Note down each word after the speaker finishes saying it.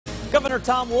Governor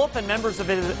Tom Wolf and members of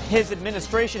his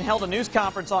administration held a news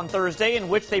conference on Thursday in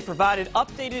which they provided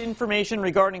updated information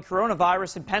regarding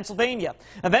coronavirus in Pennsylvania.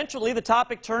 Eventually, the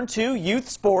topic turned to youth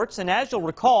sports, and as you'll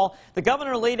recall, the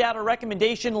governor laid out a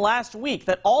recommendation last week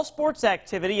that all sports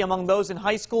activity among those in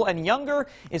high school and younger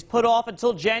is put off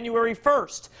until January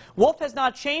 1st. Wolf has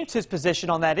not changed his position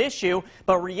on that issue,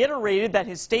 but reiterated that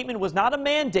his statement was not a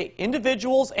mandate.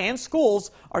 Individuals and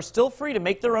schools are still free to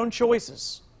make their own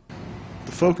choices.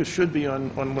 The focus should be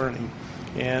on learning,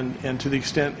 and to the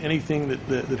extent anything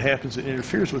that happens that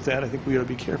interferes with that, I think we ought to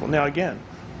be careful. Now again,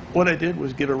 what I did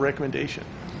was give a recommendation.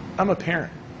 I'm a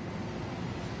parent.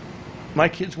 My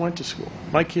kids went to school.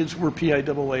 My kids were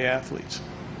PAHA athletes,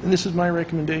 and this is my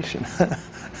recommendation.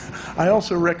 I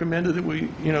also recommended that we,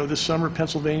 this summer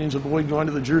Pennsylvanians avoid going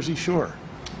to the Jersey Shore.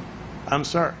 I'm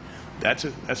sorry.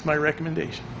 That's my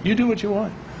recommendation. You do what you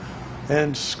want.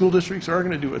 And school districts are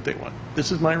going to do what they want.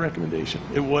 This is my recommendation.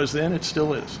 It was then, it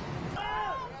still is.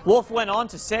 Wolf went on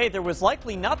to say there was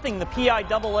likely nothing the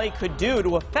PAHA could do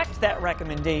to affect that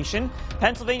recommendation.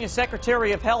 Pennsylvania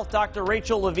Secretary of Health Dr.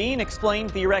 Rachel Levine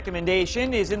explained the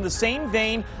recommendation is in the same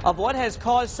vein of what has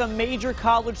caused some major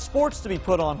college sports to be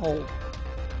put on hold.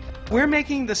 We're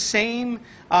making the same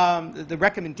the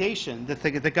recommendation that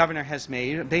the governor has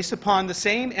made based upon the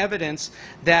same evidence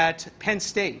that Penn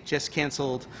State just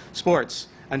canceled sports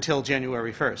until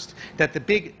January 1st, that the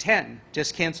Big Ten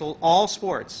just canceled all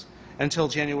sports until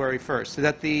January 1st,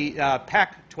 that the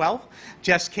Pac-12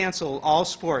 just canceled all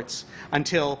sports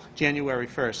until January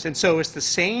 1st. And so it's the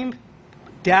same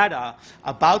data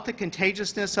about the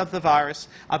contagiousness of the virus,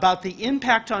 about the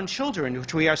impact on children,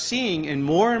 which we are seeing in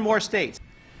more and more states.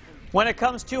 When it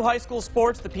comes to high school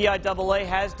sports, the PAHA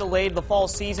has delayed the fall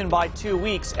season by 2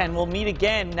 weeks and will meet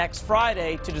again next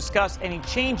Friday to discuss any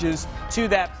changes to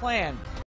that plan.